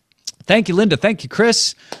 Thank you, Linda. Thank you,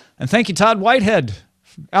 Chris. And thank you, Todd Whitehead.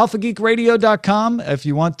 alphageekradio.com if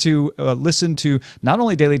you want to listen to not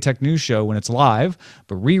only Daily Tech News Show when it's live,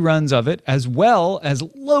 but reruns of it, as well as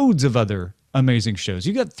loads of other amazing shows.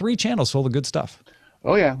 You got 3 channels full of good stuff.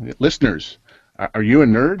 Oh yeah, listeners, are you a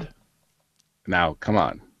nerd? Now, come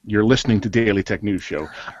on, you're listening to Daily Tech News Show.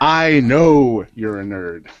 I know you're a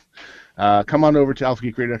nerd. Come on over to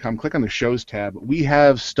alphageekradio.com, click on the shows tab. We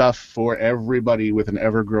have stuff for everybody with an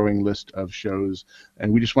ever-growing list of shows,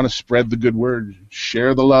 and we just want to spread the good word,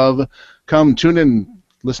 share the love. Come, tune in,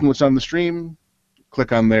 listen to what's on the stream,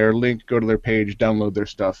 click on their link, go to their page, download their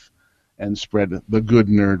stuff, and spread the good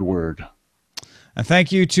nerd word. And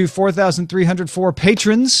thank you to 4,304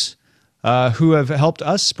 patrons who have helped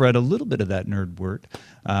us spread a little bit of that nerd word.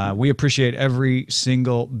 We appreciate every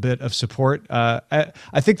single bit of support. I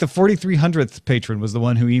think the 4,300th patron was the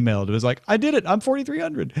one who emailed. It was like, I did it. I'm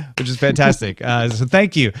 4,300, which is fantastic. So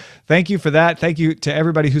thank you. Thank you for that. Thank you to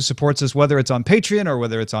everybody who supports us, whether it's on Patreon or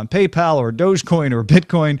whether it's on PayPal or Dogecoin or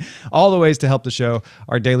Bitcoin. All the ways to help the show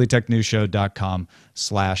are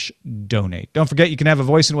dailytechnewsshow.com/donate. Don't forget, you can have a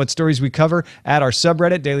voice in what stories we cover at our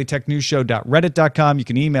subreddit, dailytechnewsshow.reddit.com. You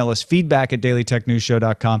can email us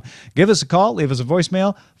feedback@dailytechnewsshow.com. Give us a call. Leave us a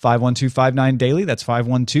voicemail. 512-59-DAILY. That's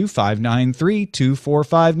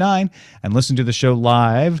 512-593-2459. And listen to the show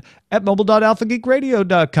live at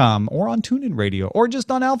mobile.alphageekradio.com or on TuneIn Radio or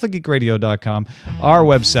just on alphageekradio.com. Our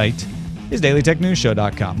website is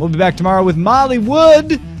dailytechnewsshow.com. We'll be back tomorrow with Molly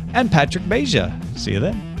Wood and Patrick Beja. See you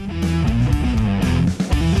then.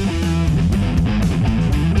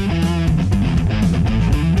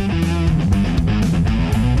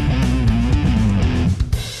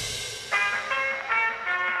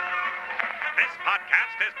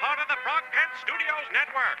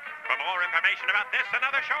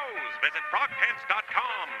 Visit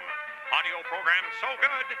frogpants.com. Audio program so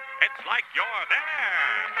good, it's like you're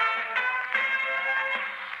there.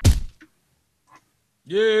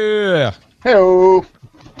 Yeah. Hello.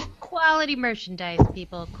 Quality merchandise,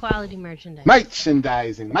 people. Quality merchandise.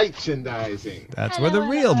 Merchandising. That's where the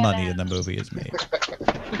real money in the movie is made.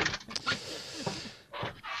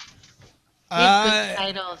 We have good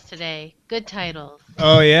titles today. Good titles.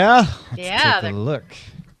 Oh, yeah? Yeah, Let's take a they're look.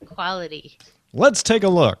 quality. Let's take a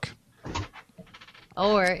look.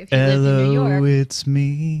 Or if you live in New York. It's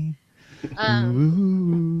me.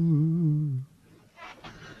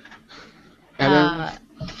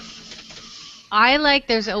 I like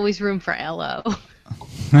There's Always Room for LO.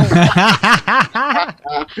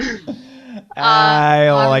 I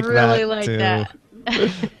like really that like too. that.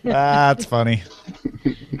 That's funny.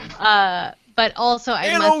 But also, I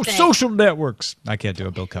Hello, must say, social networks. I can't do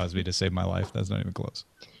a Bill Cosby to save my life. That's not even close.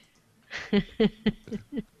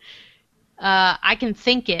 I can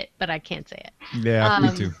think it, but I can't say it. Yeah,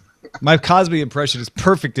 me too. My Cosby impression is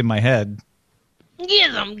perfect in my head.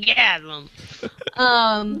 Gasm.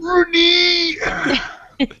 Rudy!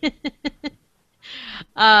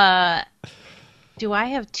 Do I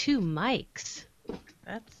have two mics?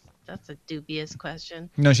 That's a dubious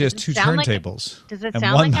question. No, she has Does it two sound like turntables does it and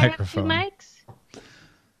sound one like microphone. I have two mics?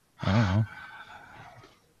 I don't know.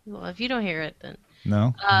 Well, if you don't hear it, then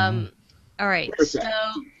No. all right. So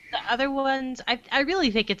the other ones, I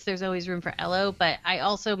really think There's Always Room for LO, but I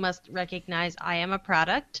also must recognize I am a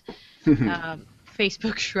product.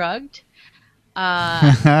 Facebook shrugged. Which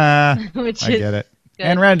I get it. good.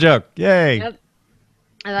 And Ran joke. Yay. Yep.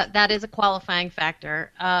 That is a qualifying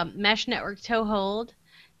factor. Mesh Network Toehold,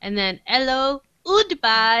 and then hello,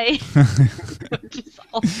 goodbye. Which is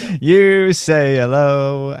also... You say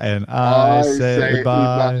hello, and I say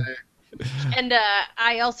goodbye. And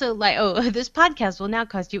I also like, this podcast will now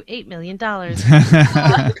cost you $8 million.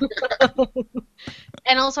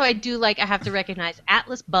 And also I do I have to recognize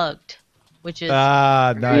Atlas Bugged, which is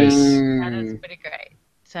nice. That is pretty great.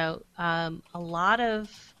 So a lot of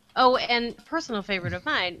and personal favorite of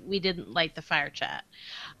mine, we didn't light the fire chat.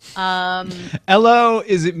 LO,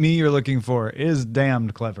 is it me you're looking for? Is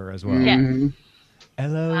damned clever as well. Yes.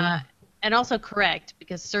 LO. And also correct,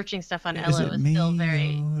 because searching stuff on Is LO it is me still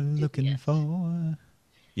very you're looking dubious. for?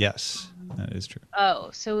 Yes, that is true.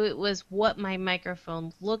 Oh, so it was what my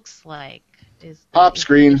microphone looks like is the Pop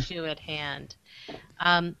screen. issue at hand.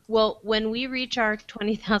 Well, when we reach our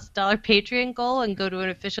 $20,000 Patreon goal and go to an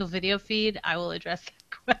official video feed, I will address that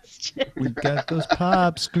question. We got those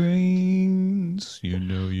pop screens. You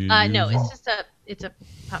know you. No, it's just it's a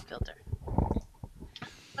pop filter.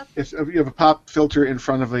 If you have a pop filter in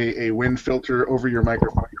front of a wind filter over your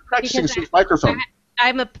microphone, you're practicing some microphone.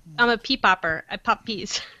 I'm a pea popper. I pop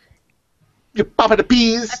peas. You pop the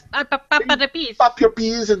peas. I pop the peas. Pop your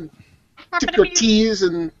peas and tip your teas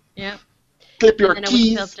and Yep. clip your And then a wind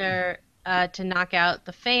keys. filter to knock out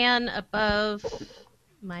the fan above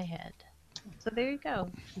my head. So there you go.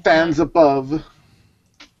 Fans above. And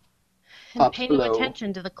Pops pay no below.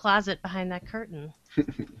 attention to the closet behind that curtain.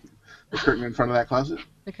 The curtain in front of that closet.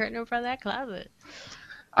 The curtain in front of that closet.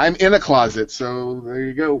 I'm in a closet, so there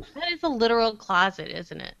you go. That is a literal closet,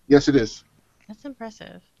 isn't it? Yes, it is. That's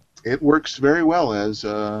impressive. It works very well as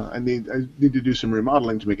I need to do some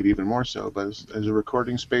remodeling to make it even more so, but as a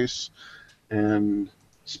recording space and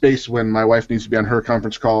space when my wife needs to be on her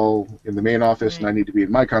conference call in the main office and I need to be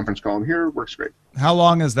in my conference call in here, works great. How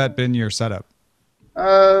long has that been your setup?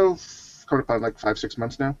 Coming up on 5-6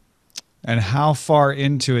 months now. And how far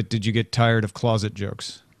into it did you get tired of closet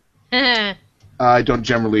jokes? I don't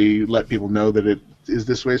generally let people know that it is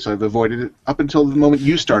this way, so I've avoided it up until the moment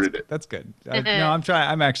you started it. That's good. No, I'm trying.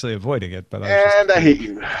 I'm actually avoiding it, but I hate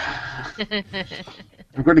you.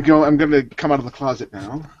 I'm going to come out of the closet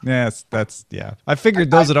now. Yes, yeah. I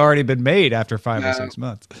figured those had already been made after 5 or 6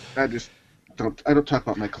 months. I don't talk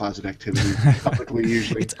about my closet activity publicly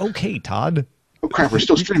usually. It's okay, Todd. Oh crap, we're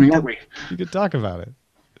still streaming, aren't we? You could talk about it.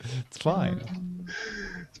 It's fine.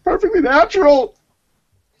 It's perfectly natural.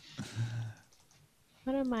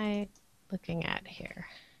 What am I looking at here?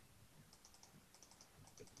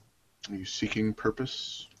 Are you seeking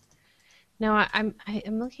purpose? No, I'm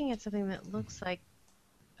looking at something that looks like.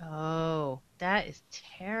 Oh, that is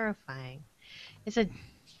terrifying. It's a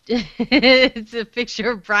it's a picture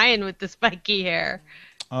of Brian with the spiky hair.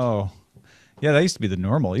 Oh. Yeah, that used to be the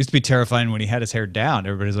normal. It used to be terrifying when he had his hair down.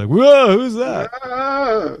 Everybody's like, whoa, who's that?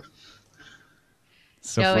 Ah!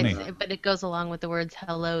 So No, funny. but it goes along with the words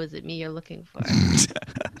 "Hello, is it me you're looking for?"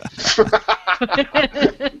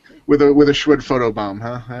 with a Schwood photo bomb,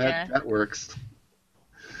 huh? Yeah. That works.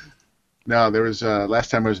 No, there was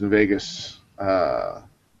last time I was in Vegas.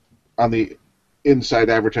 On the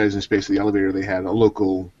inside advertising space of the elevator, they had a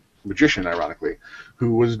local magician, ironically,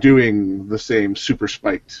 who was doing the same super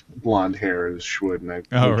spiked blonde hair as Schwood. And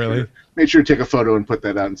I made sure to take a photo and put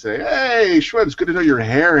that out and say, "Hey, Schwood, it's good to know your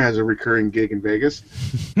hair has a recurring gig in Vegas."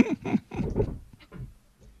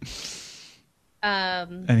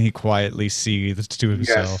 And he quietly seethed to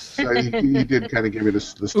himself. Yes, he did kind of give me the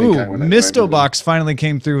stink eye. Ooh, Mistobox finally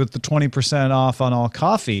came through with the 20% off on all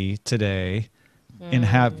coffee today in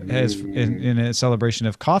a celebration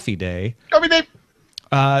of Coffee Day. Coffee Day!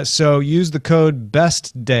 So use the code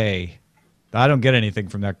BESTDAY. I don't get anything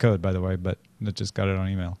from that code, by the way, but I just got it on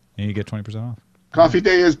email. And you get 20% off. Coffee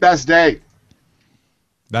Day is best day.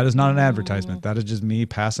 That is not an advertisement. That is just me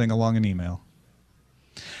passing along an email.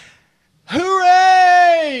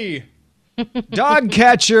 Hooray!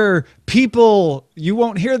 Dogcatcher people, you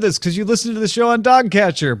won't hear this because you listen to the show on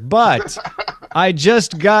Dogcatcher, but I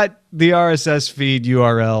just got the RSS feed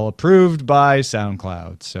URL approved by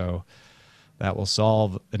SoundCloud, so that will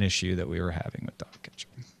solve an issue that we were having with Dogcatcher.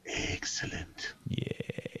 Excellent.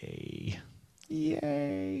 Yay.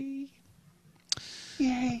 Yay.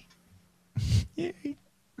 Yay. Yay.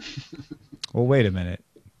 Well, wait a minute.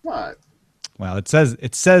 What? Well, it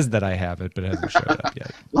says that I have it, but it hasn't showed up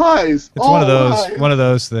yet. Lies. It's one of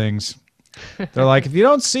those things. They're like, if you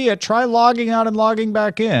don't see it, try logging out and logging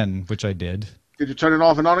back in, which I did. Did you turn it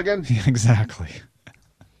off and on again? Yeah, exactly.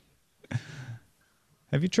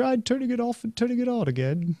 Have you tried turning it off and turning it on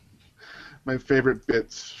again? My favorite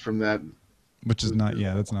bits from that. Which is not,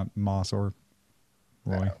 that's not Moss or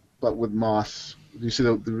Roy. But with Moss, do you see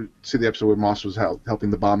the episode where Moss was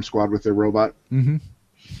helping the bomb squad with their robot? Mm-hmm.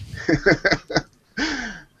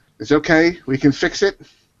 It's okay. We can fix it.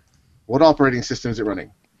 What operating system is it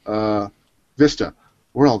running? Vista.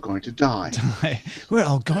 We're all going to die. We're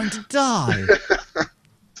all going to die.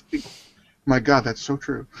 My God, that's so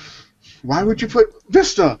true. Why would you put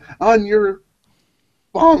Vista on your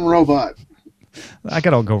bomb robot? I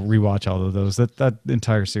gotta go rewatch all of those. That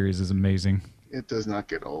entire series is amazing. It does not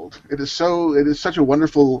get old. It is such a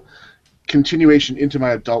wonderful continuation into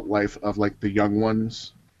my adult life of like the young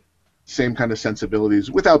ones. Same kind of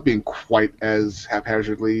sensibilities without being quite as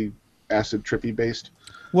haphazardly acid trippy based.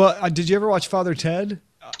 Well, did you ever watch Father Ted?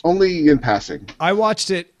 Only in passing. I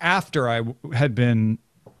watched it after I had been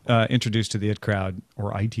introduced to the IT crowd,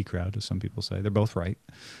 or IT crowd, as some people say. They're both right.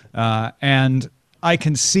 And I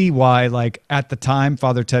can see why, like, at the time,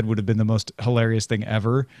 Father Ted would have been the most hilarious thing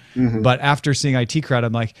ever. Mm-hmm. But after seeing IT crowd,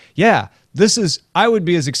 I'm like, yeah, I would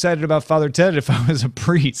be as excited about Father Ted if I was a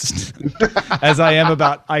priest as I am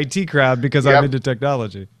about IT crowd because I'm into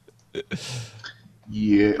technology.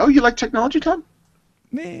 Yeah. Oh, you like technology, Tom?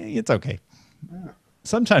 It's okay. Yeah.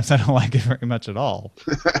 Sometimes I don't like it very much at all.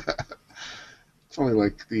 It's only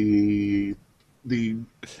like the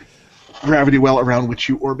gravity well around which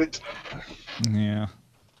you orbit. Yeah.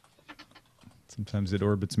 Sometimes it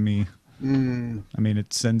orbits me. Mm. I mean,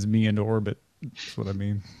 it sends me into orbit. That's what I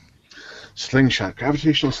mean. Slingshot.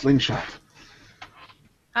 Gravitational slingshot.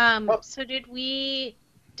 So did we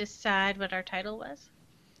decide what our title was?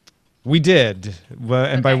 We did. Well,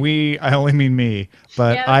 and by we, I only mean me.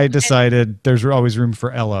 But Yeah, I decided there's always room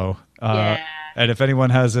for Elo. Yeah. And if anyone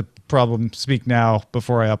has a problem, speak now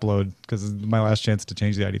before I upload, because it's my last chance to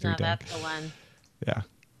change the ID3 No, tag. that's the one. Yeah.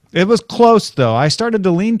 It was close, though. I started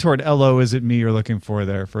to lean toward Elo, is it me you're looking for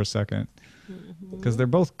there for a second? Because they're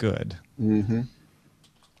both good. Mm-hmm.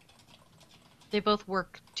 They both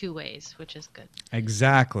work two ways, which is good.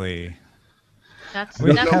 Exactly. That's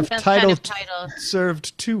We the have best kind of title title.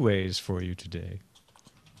 served two ways for you today.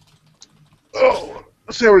 Oh,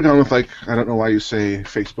 say we're going with, like, I don't know why you say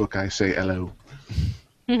Facebook, I say hello.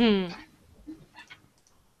 Mm.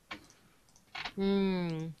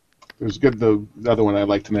 It was good. The other one I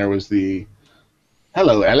liked in there was the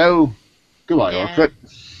hello. Goodbye, Yeah. Orchid.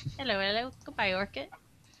 Hello. Goodbye, Orchid.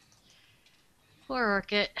 Poor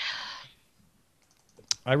Orchid.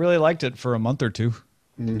 I really liked it for a month or two.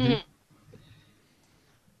 Mm-hmm.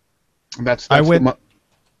 And that's I went. the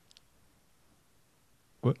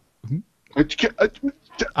What?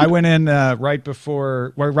 I went in right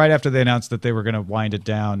after they announced that they were going to wind it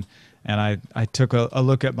down, and I took a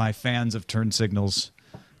look at my fans of Turn Signals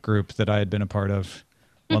group that I had been a part of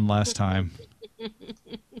one last time. It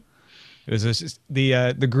was just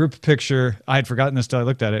the group picture. I had forgotten this till I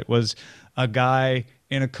looked at it. Was a guy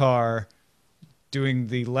in a car doing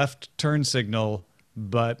the left turn signal,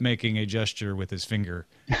 but making a gesture with his finger.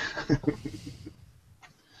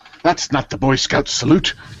 That's not the Boy Scout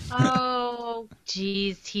salute. Oh,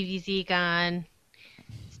 geez, TVZ gone.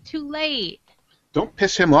 It's too late. Don't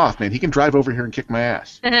piss him off, man. He can drive over here and kick my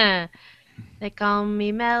ass. They call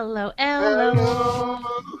me Mellow Ello.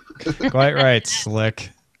 Quite right,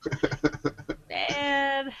 Slick.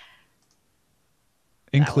 Man.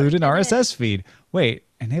 Include an That would've been RSS feed. Wait,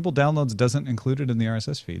 enable downloads doesn't include it in the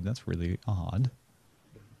RSS feed. That's really odd.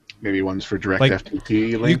 Maybe one's for direct Like,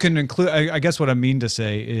 FTP links. you can include. I guess what I mean to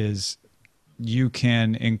say is, you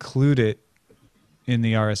can include it in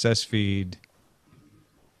the RSS feed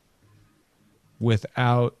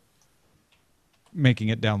without making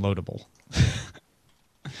it downloadable.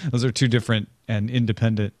 Those are two different and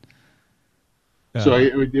independent. So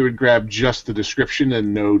it would grab just the description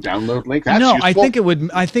and no download link. That's no, useful. I think it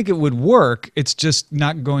would. I think it would work. It's just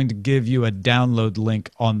not going to give you a download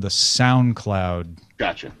link on the SoundCloud.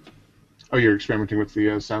 Gotcha. Oh, you're experimenting with the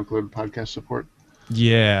SoundCloud podcast support?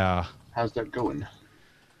 Yeah. How's that going?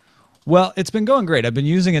 Well, it's been going great. I've been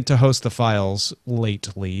using it to host the files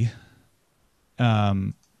lately.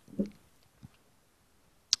 And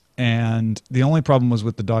the only problem was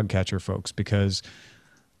with the dog catcher folks, because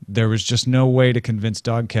there was just no way to convince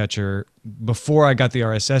dog catcher before I got the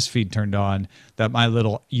RSS feed turned on that my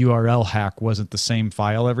little URL hack wasn't the same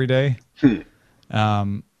file every day. It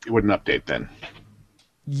wouldn't update then.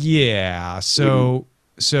 Yeah. So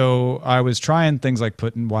I was trying things like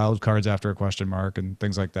putting wildcards after a question mark and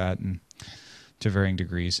things like that, and to varying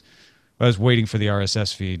degrees. I was waiting for the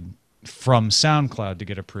RSS feed from SoundCloud to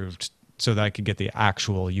get approved so that I could get the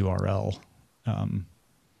actual URL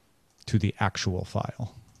to the actual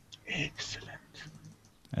file. Excellent.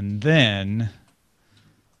 And then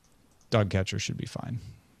Dogcatcher should be fine.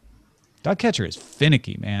 Dogcatcher is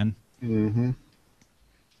finicky, man. Mm-hmm.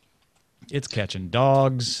 It's catching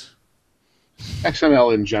dogs.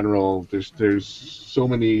 XML in general, there's so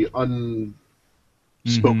many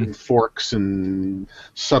unspoken forks and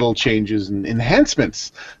subtle changes and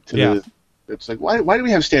enhancements to the. It's like, why do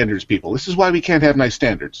we have standards, people? This is why we can't have nice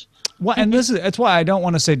standards. Well, and that's why I don't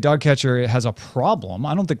want to say Dogcatcher has a problem.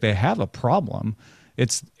 I don't think they have a problem.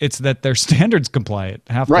 It's that they're standards compliant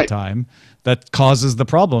half the time that causes the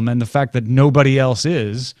problem, and the fact that nobody else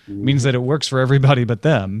is means that it works for everybody but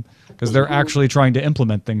them, because they're actually trying to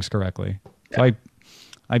implement things correctly. So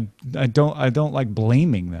I don't like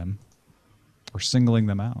blaming them or singling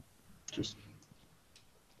them out.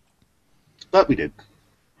 But we did.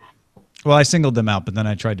 Well, I singled them out, but then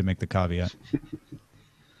I tried to make the caveat.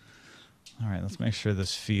 All right, let's make sure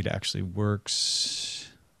this feed actually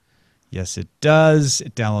works. Yes, it does.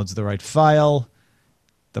 It downloads the right file.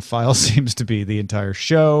 The file seems to be the entire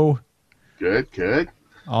show. Good.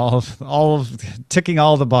 All of ticking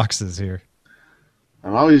all the boxes here.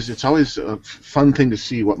 It's always a fun thing to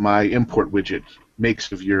see what my import widget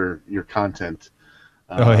makes of your content.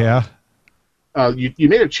 Oh yeah. You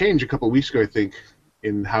made a change a couple of weeks ago, I think,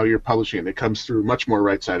 in how you're publishing it. It comes through much more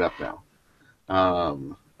right side up now.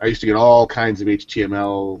 I used to get all kinds of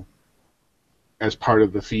HTML as part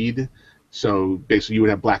of the feed, so basically you would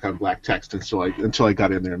have black on black text until I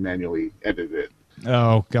got in there and manually edited it.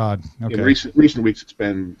 Oh God. Okay. In recent weeks, it's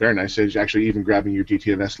been very nice. It's actually even grabbing your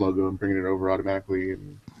DTNS logo and bringing it over automatically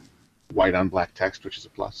in white on black text, which is a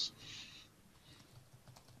plus.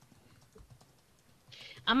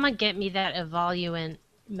 I'm gonna get me that Evoluent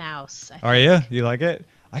mouse. Are you? You like it?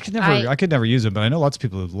 I could never use it, but I know lots of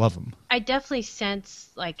people who love them. I definitely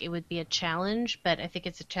sense like it would be a challenge, but I think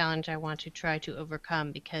it's a challenge I want to try to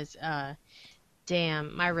overcome because,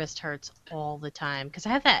 damn, my wrist hurts all the time. Because I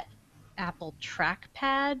have that Apple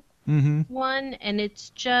trackpad one, and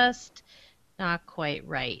it's just not quite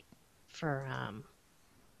right for,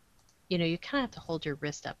 you kind of have to hold your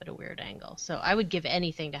wrist up at a weird angle. So I would give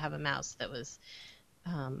anything to have a mouse that was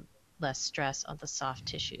less stress on the soft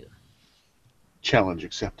tissue. Challenge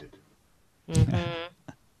accepted.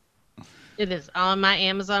 It is on my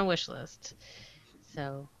Amazon wish list.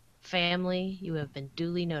 So, family, you have been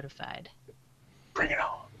duly notified. Bring it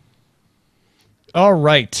on. All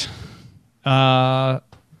right.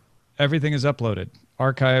 Everything is uploaded.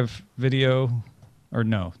 Archive video, or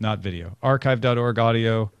no, not video. Archive.org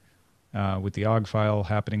audio with the OGG file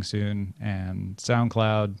happening soon, and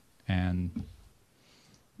SoundCloud, and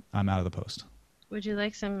I'm out of the post. Would you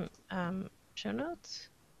like some show notes?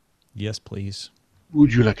 Yes, please.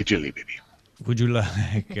 Would you like a jelly, baby? Would you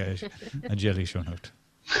like a jelly show note?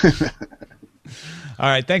 All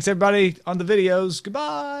right. Thanks, everybody, on the videos.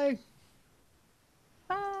 Goodbye.